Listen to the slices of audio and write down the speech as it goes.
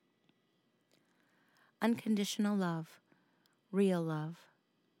Unconditional love, real love.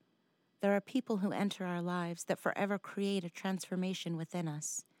 There are people who enter our lives that forever create a transformation within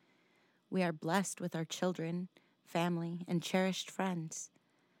us. We are blessed with our children, family, and cherished friends.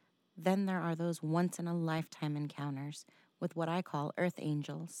 Then there are those once-in-a-lifetime encounters with what I call earth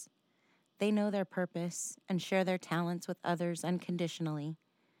angels. They know their purpose and share their talents with others unconditionally,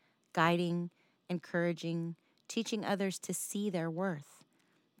 guiding, encouraging, teaching others to see their worth,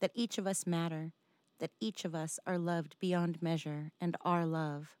 that each of us matter, that each of us are loved beyond measure and are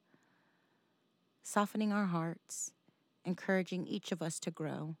love, softening our hearts, encouraging each of us to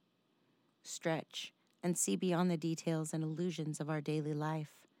grow, stretch, and see beyond the details and illusions of our daily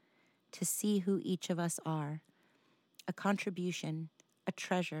life, to see who each of us are, a contribution, a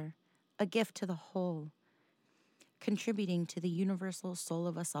treasure, a gift to the whole, contributing to the universal soul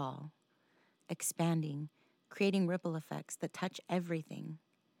of us all, expanding, creating ripple effects that touch everything,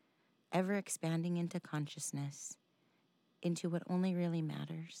 ever expanding into consciousness, into what only really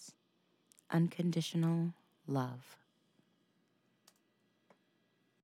matters, unconditional love.